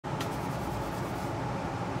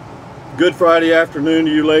Good Friday afternoon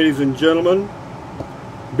to you, ladies and gentlemen.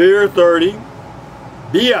 Beer 30.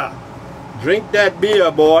 Beer. Drink that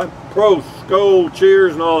beer, boy. Prost, skål,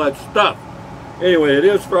 cheers, and all that stuff. Anyway, it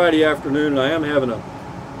is Friday afternoon, and I am having a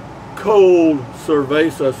cold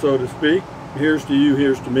cerveza, so to speak. Here's to you,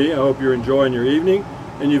 here's to me. I hope you're enjoying your evening,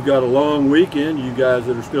 and you've got a long weekend, you guys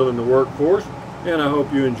that are still in the workforce, and I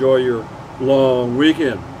hope you enjoy your long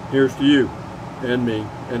weekend. Here's to you, and me,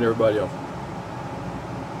 and everybody else.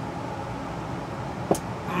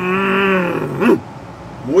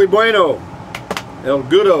 Muy bueno. El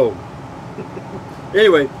Gudo.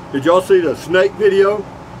 Anyway, did y'all see the snake video?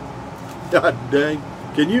 God dang.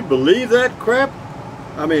 Can you believe that crap?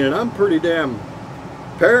 I mean, and I'm pretty damn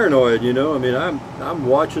paranoid, you know. I mean, I'm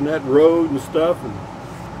watching that road and stuff,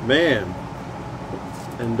 and man.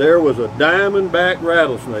 And there was a diamondback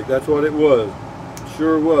rattlesnake. That's what it was. It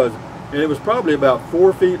sure was. And it was probably about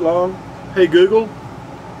 4 feet long. Hey Google,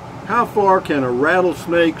 how far can a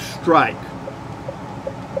rattlesnake strike?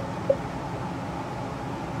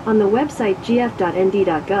 On the website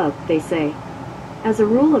gf.nd.gov, they say, as a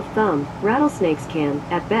rule of thumb, rattlesnakes can,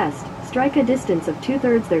 at best, strike a distance of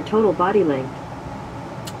 2/3 their total body length.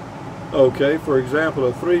 Okay, for example,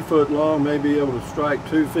 a 3 foot long may be able to strike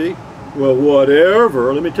 2 feet. Well,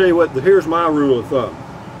 whatever. Let me tell you what, here's my rule of thumb.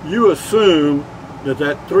 You assume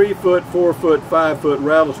that 3 foot, 4 foot, 5 foot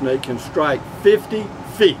rattlesnake can strike 50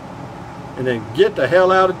 feet. And then get the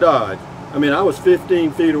hell out of Dodge. I mean, I was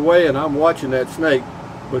 15 feet away and I'm watching that snake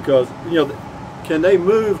because, you know, can they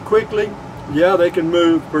move quickly? Yeah, they can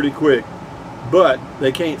move pretty quick, but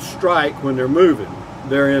they can't strike when they're moving.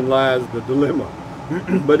 Therein lies the dilemma.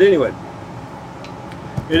 But anyway,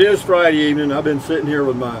 it is Friday evening. I've been sitting here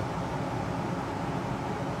with my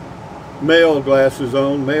male glasses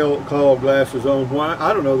on, male call glasses on. Why?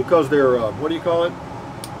 I don't know, because they're, what do you call it?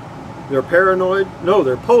 They're paranoid? No,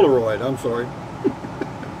 they're Polaroid, I'm sorry.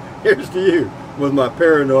 Here's to you with my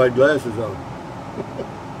paranoid glasses on.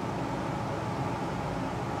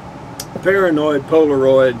 Paranoid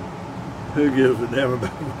Polaroid, who gives a damn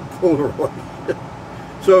about Polaroid?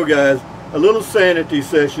 So guys, a little sanity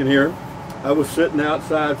session here. I was sitting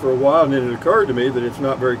outside for a while and then it occurred to me that it's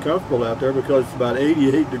not very comfortable out there because it's about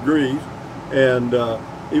 88 degrees, and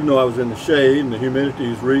even though I was in the shade and the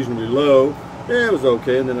humidity is reasonably low, yeah, it was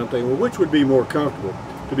okay. And then I'm thinking, well, which would be more comfortable?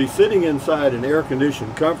 To be sitting inside in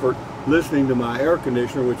air-conditioned comfort, listening to my air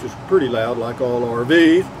conditioner, which is pretty loud like all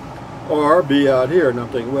RVs, or be out here. And I'm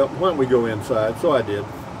thinking, well, why don't we go inside? So I did,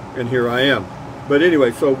 and here I am. But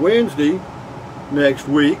anyway, so Wednesday next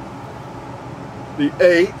week, the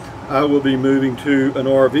 8th, I will be moving to an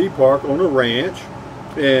RV park on a ranch,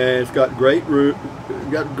 and it's got great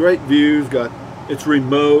views, it's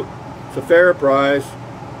remote, it's a fair price.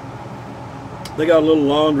 They got a little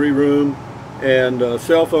laundry room, and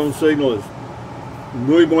cell phone signal is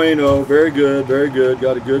muy bueno, very good,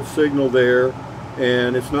 got a good signal there,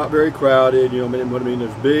 and it's not very crowded, you know what I mean,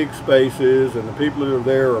 there's big spaces, and the people that are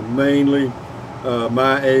there are mainly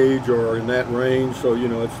my age or in that range, so you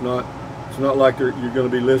know, it's not like you're going to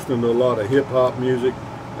be listening to a lot of hip-hop music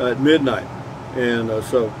at midnight. And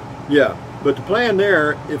so yeah, but the plan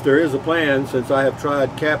there, if there is a plan, since I have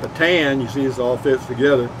tried Capitan, you see this all fits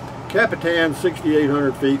together. Capitan,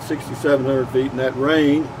 6,800 feet, 6,700 feet in that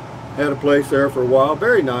range. Had a place there for a while.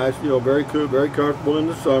 Very nice, you know, very cool, very comfortable in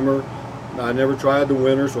the summer. I never tried the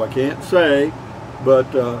winter, so I can't say.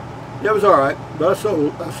 But yeah, it was all right. But I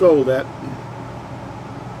sold that.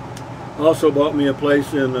 Also bought me a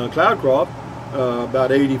place in Cloudcroft,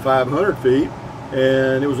 about 8,500 feet,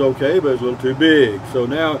 and it was okay, but it was a little too big. So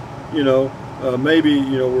now, you know, maybe,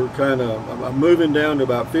 you know, we're kind of, I'm moving down to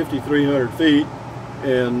about 5,300 feet.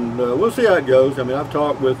 And we'll see how it goes. I mean, I've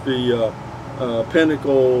talked with the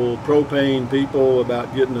Pinnacle propane people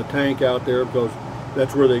about getting a tank out there because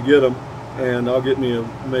that's where they get them. And I'll get me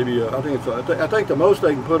I think the most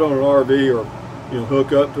they can put on an RV or, you know,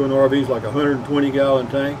 hook up to an RV is like a 120-gallon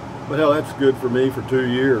tank. But hell, that's good for me for 2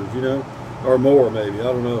 years, you know, or more maybe. I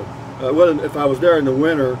don't know. Well, if I was there in the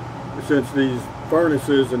winter, since these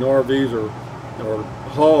furnaces and RVs are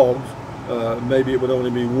hogs, maybe it would only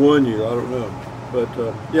be 1 year. I don't know. But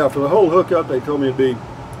yeah, for the whole hookup, they told me it'd be,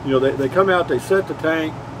 you know, they come out, they set the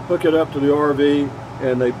tank, hook it up to the RV,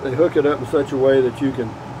 and they hook it up in such a way that you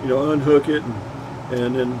can, you know, unhook it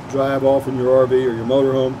and then drive off in your RV or your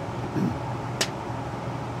motorhome.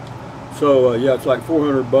 So yeah, it's like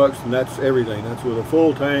 $400, and that's everything. That's with a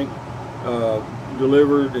full tank,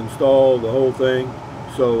 delivered, installed, the whole thing.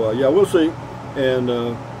 So yeah, we'll see. And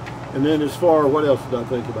then as far, what else did I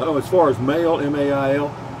think about? Oh, as far as mail,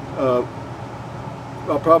 M-A-I-L.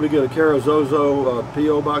 I'll probably get a Carazozo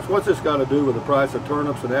P.O. box. What's this got to do with the price of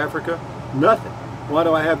turnips in Africa? Nothing. Why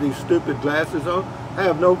do I have these stupid glasses on? I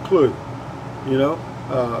have no clue. You know,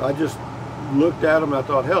 I just looked at them and I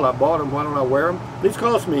thought, hell, I bought them. Why don't I wear them? These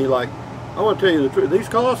cost me, like, I want to tell you the truth, these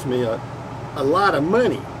cost me a lot of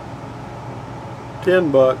money.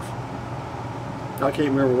 10 bucks. I can't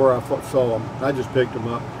remember where I saw them. I just picked them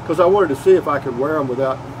up because I wanted to see if I could wear them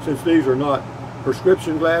without, since these are not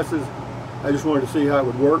prescription glasses, I just wanted to see how it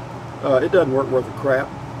would work. It doesn't work worth a crap.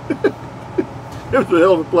 It was a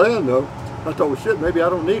hell of a plan though. I thought, well shit, maybe I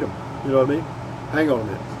don't need them. You know what I mean? Hang on a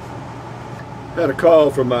minute. Had a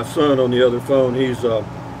call from my son on the other phone. He's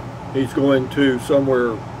going to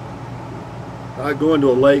somewhere, going to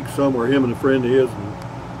a lake somewhere, him and a friend of his and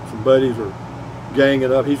some buddies are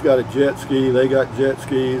ganging up. He's got a jet ski, they got jet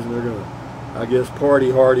skis, and they're gonna, I guess, party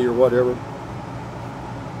hardy or whatever.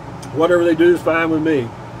 Whatever they do is fine with me.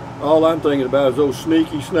 All I'm thinking about is those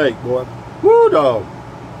sneaky snake, boy. Woo, dog.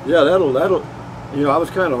 Yeah, that'll, you know, I was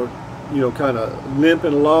kind of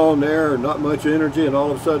limping along there, not much energy, and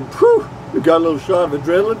all of a sudden, whew, got a little shot of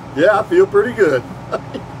adrenaline. Yeah, I feel pretty good.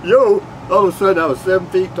 Yo, all of a sudden I was 7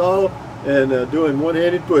 feet tall and doing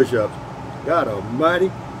one-handed push-ups. God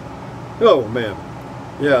almighty. Oh, man.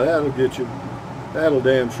 Yeah, that'll get you. That'll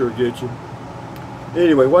damn sure get you.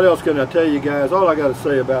 Anyway, what else can I tell you guys? All I got to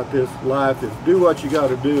say about this life is do what you got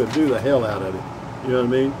to do and do the hell out of it. You know what I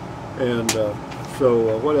mean? And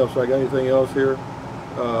so what else? I got anything else here?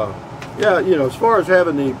 Yeah, you know, as far as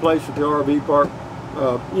having the place at the RV park,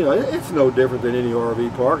 you know, it's no different than any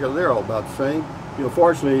RV park. They're all about the same. You know,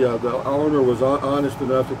 fortunately, the owner was honest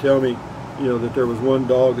enough to tell me, you know, that there was one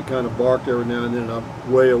dog that kind of barked every now and then, and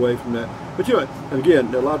I'm way away from that. But you know, and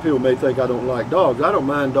again, a lot of people may think I don't like dogs. I don't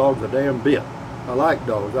mind dogs a damn bit. I like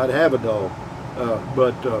dogs. I'd have a dog.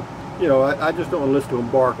 But you know, I just don't want to listen to them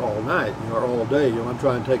bark all night, you know, or all day. You know, I'm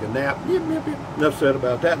trying to take a nap. Enough said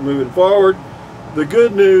about that. Moving forward, the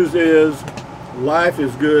good news is life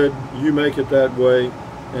is good. You make it that way,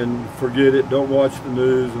 and forget it. Don't watch the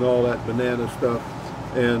news and all that banana stuff.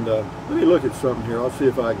 And let me look at something here. I'll see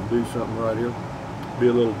if I can do something right here. Be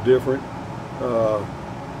a little different.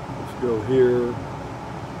 Let's go here.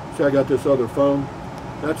 See, I got this other phone.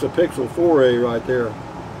 That's a Pixel 4a right there.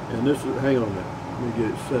 And this is, hang on a minute. Let me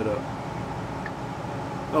get it set up.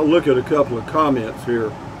 I'll look at a couple of comments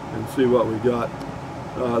here and see what we got.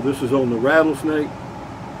 This is on the rattlesnake.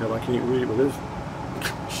 Hell, I can't read it with this.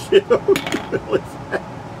 Shit,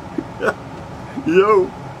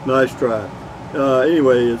 yo, nice try.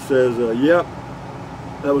 Anyway, it says, yep,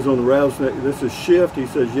 that was on the rattlesnake. This is Shift. He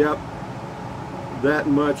says, yep, that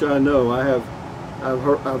much I know. I've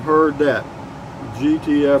heard that.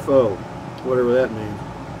 GTFO, whatever that means.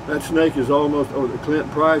 That snake is almost, or Clint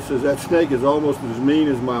Price says, that snake is almost as mean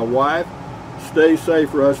as my wife. Stay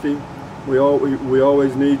safe, Rusty. We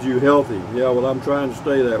always need you healthy. Yeah, well, I'm trying to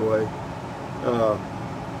stay that way.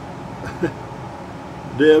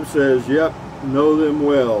 Deb says, yep, know them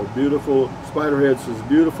well. Beautiful. Spiderhead says,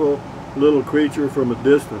 beautiful little creature from a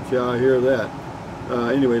distance. Yeah, I hear that.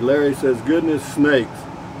 Anyway, Larry says, goodness snakes,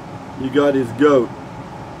 you got his goat.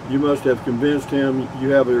 You must have convinced him you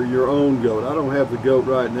have your own goat. I don't have the goat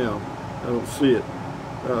right now. I don't see it.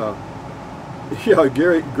 Yeah,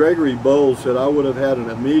 Gregory Bowles said, I would have had an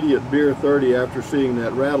immediate beer 30 after seeing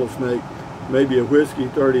that rattlesnake. Maybe a whiskey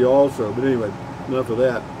 30 also. But anyway, enough of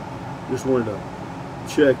that. Just wanted to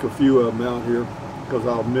check a few of them out here because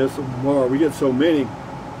I'll miss them tomorrow. We get so many.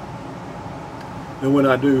 And when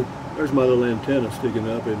I do, there's my little antenna sticking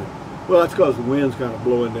up in it. Well, that's because the wind's kind of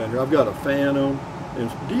blowing down here. I've got a fan on. And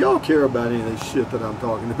do y'all care about any of this shit that I'm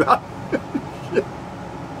talking about?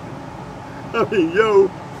 I mean, yo,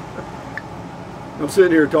 I'm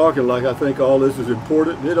sitting here talking like I think all this is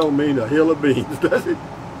important. It don't mean a hill of beans, does it?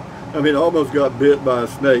 I mean, I almost got bit by a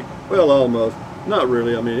snake. Well, almost. Not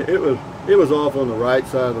really. I mean, it was off on the right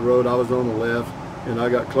side of the road. I was on the left, and I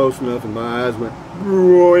got close enough, and my eyes went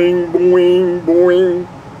boing, boing, boing,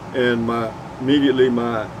 and immediately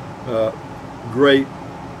my great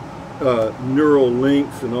neural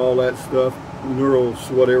links and all that stuff, neurals,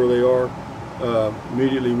 whatever they are,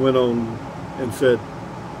 immediately went on and said,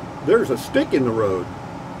 there's a stick in the road.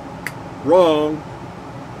 Wrong.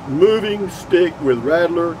 Moving stick with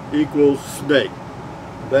rattler equals snake.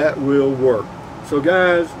 That will work. So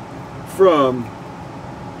guys, from,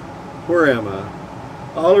 where am I?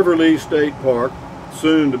 Oliver Lee State Park,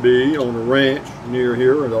 soon to be on a ranch near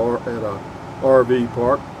here at a RV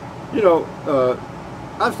park. You know,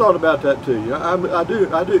 I've thought about that too. You know, I do.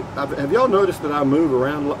 Have y'all noticed that I move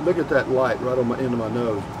around? Look at that light right on my end of my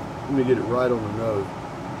nose. Let me get it right on the nose.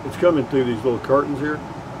 It's coming through these little curtains here.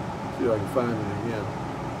 See if I can find it again.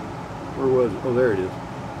 Where was it? Oh, there it is.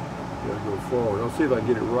 Gotta go forward. I'll see if I can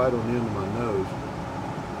get it right on the end of my nose.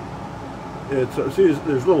 It's see,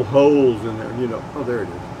 there's little holes in there, you know. Oh, there it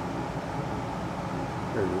is.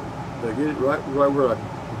 There it is. Did I get it right where a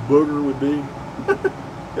booger would be?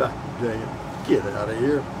 God dang it. Get out of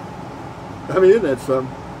here. I mean, isn't that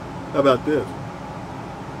something? How about this?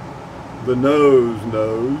 The nose.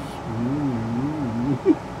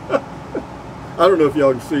 I don't know if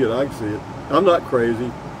y'all can see it. I can see it. I'm not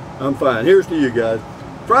crazy. I'm fine. Here's to you guys.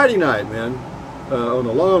 Friday night, man. On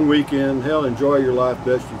a long weekend. Hell, enjoy your life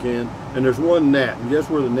best you can. And there's one gnat. And guess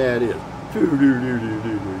where the gnat is? You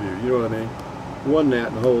know what I mean? One gnat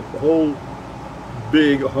in the whole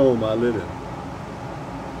big home I live in.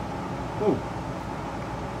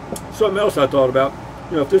 Something else I thought about.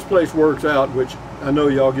 You know, if this place works out, which I know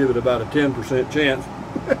y'all give it about a 10% chance.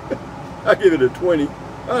 I give it a 20.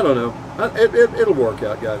 I don't know. It'll work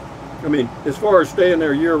out, guys. I mean, as far as staying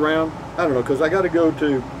there year round, I don't know, because I got to go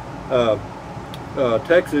to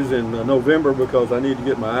Texas in November because I need to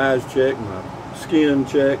get my eyes checked, my skin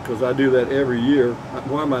checked, because I do that every year.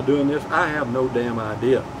 Why am I doing this? I have no damn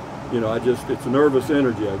idea. You know, it's a nervous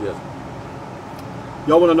energy, I guess.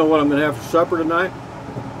 Y'all want to know what I'm going to have for supper tonight?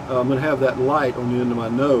 I'm going to have that light on the end of my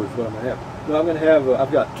nose. What I'm going to have? No, I'm going to have.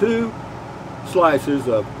 I've got 2 slices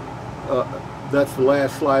of. That's the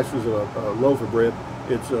last slices of a loaf of bread.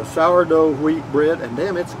 It's a sourdough wheat bread, and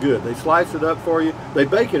damn, it's good. They slice it up for you. They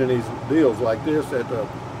bake it in these deals like this at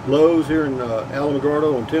Lowe's here in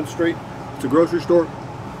Alamogordo on 10th Street. It's a grocery store.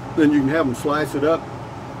 Then you can have them slice it up.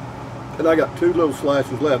 And I got 2 little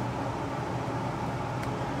slices left.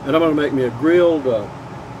 And I'm going to make me a grilled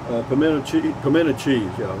pimento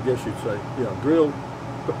cheese, yeah, I guess you'd say. Yeah, grilled,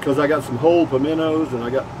 because I got some whole pimentos and I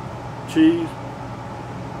got cheese.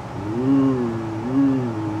 Ooh,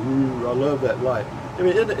 I love that light. I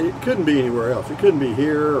mean, it couldn't be anywhere else. It couldn't be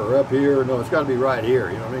here or up here. No, it's got to be right here,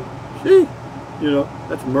 you know what I mean? See? You know,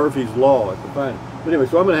 that's Murphy's Law at the finest. But anyway,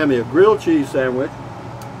 so I'm going to have me a grilled cheese sandwich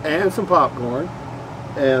and some popcorn.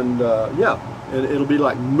 And, yeah, and it'll be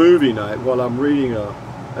like movie night while I'm reading a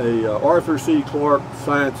Arthur C. Clarke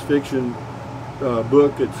science fiction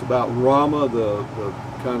book. It's about Rama, the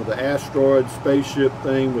kind of the asteroid spaceship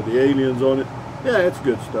thing with the aliens on it. Yeah, it's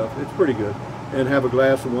good stuff. It's pretty good. And have a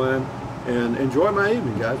glass of wine and enjoy my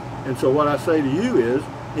evening, guys. And so what I say to you is,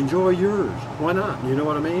 enjoy yours. Why not? You know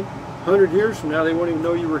what I mean? 100 years from now, they won't even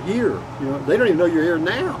know you were here. You know, they don't even know you're here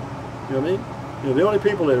now. You know what I mean? You know, the only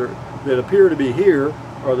people that appear to be here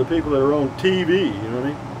are the people that are on TV. You know what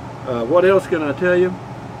I mean? What else can I tell you?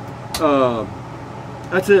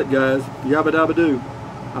 That's it, guys. Yabba dabba doo.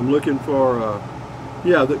 I'm looking for,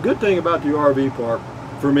 yeah, the good thing about the RV park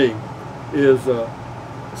for me is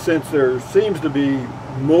since there seems to be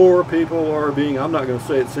more people RVing, I'm not going to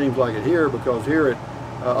say it seems like it here, because here at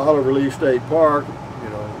Oliver Lee State Park, you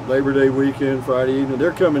know, Labor Day weekend, Friday evening,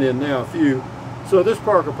 they're coming in now, a few. So this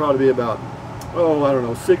park will probably be about, oh, I don't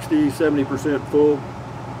know, 60–70% full,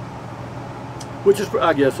 which is,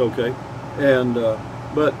 I guess, okay. And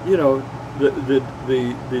but you know,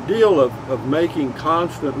 the deal of making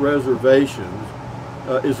constant reservations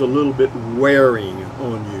is a little bit wearing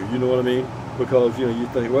on you. You know what I mean? Because you know, you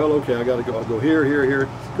think, well, okay, I got to go. I'll go here, here, here.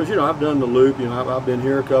 Because you know, I've done the loop. You know, I've been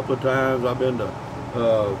here a couple of times. I've been to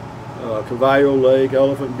Cavallo Lake,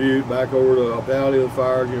 Elephant Butte, back over to Valley of the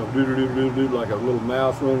Fires. You know, like a little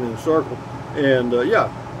mouse running in a circle. And yeah.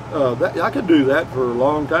 I could do that for a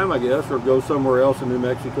long time, I guess, or go somewhere else in New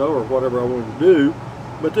Mexico or whatever I wanted to do.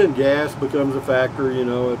 But then gas becomes a factor, you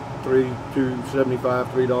know, at $2.75,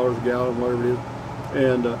 $3 a gallon, whatever it is,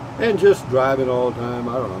 and just driving all the time.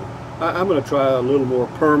 I don't know. I'm going to try a little more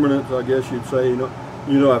permanent, I guess you'd say. You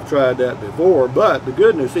know, I've tried that before. But the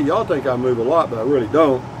good news, see, y'all think I move a lot, but I really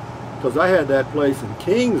don't, because I had that place in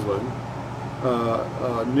Kingsland.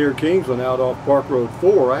 Near Kingsland, out off Park Road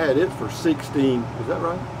 4. I had it for 16. Is that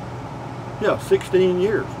right? Yeah, 16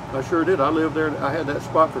 years. I sure did. I lived there. I had that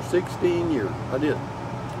spot for 16 years. I did.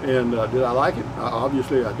 And did I like it?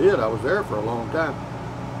 Obviously I did. I was there for a long time.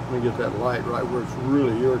 Let me get that light right where it's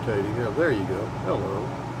really irritating. Yeah, there you go. Hello.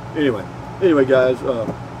 Anyway, guys,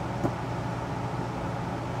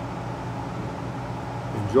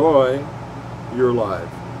 enjoy your life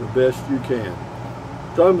the best you can.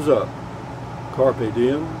 Thumbs up. Carpe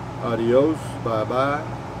diem. Adios. Bye-bye.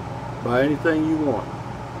 Buy anything you want.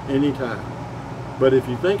 Anytime. But if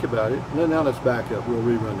you think about it, now let's back up. We'll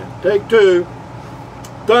rerun that. Take 2.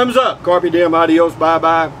 Thumbs up. Carpe diem. Adios.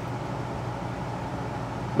 Bye-bye.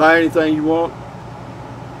 Buy anything you want.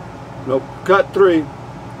 Nope. Cut 3.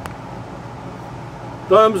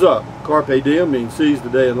 Thumbs up. Carpe diem means seize the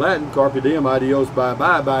day in Latin. Carpe diem, adios,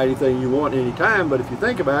 bye-bye. Buy anything you want anytime. But if you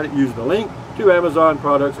think about it, use the link to Amazon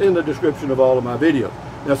products in the description of all of my videos.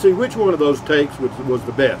 Now see which one of those takes was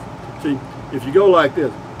the best. See, if you go like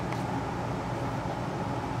this.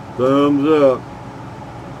 Thumbs up.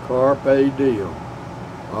 Carpe diem.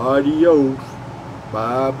 Adios.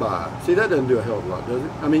 Bye-bye. See, that doesn't do a hell of a lot, does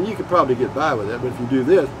it? I mean, you could probably get by with that, but if you do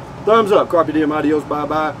this, thumbs up, carpe diem, adios,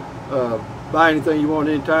 bye-bye. Buy anything you want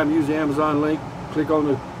anytime, use the Amazon link, click on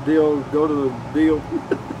the deal, go to the deal.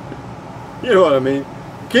 You know what I mean?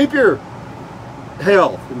 Keep your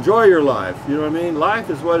health, enjoy your life, you know what I mean? Life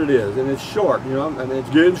is what it is, and it's short, you know, and it's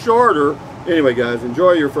getting shorter. Anyway, guys,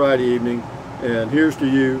 enjoy your Friday evening, and here's to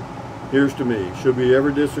you, here's to me. Should we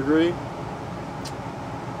ever disagree?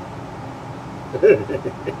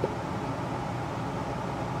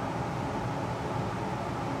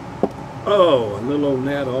 Oh, a little old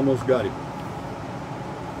gnat almost got him.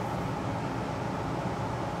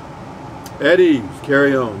 At ease,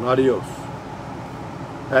 carry on, adios.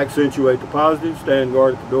 Accentuate the positive, stand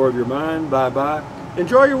guard at the door of your mind, bye-bye.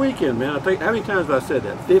 Enjoy your weekend, man. I think, how many times have I said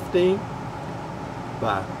that? 15?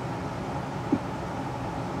 Bye.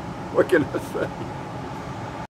 What can I say?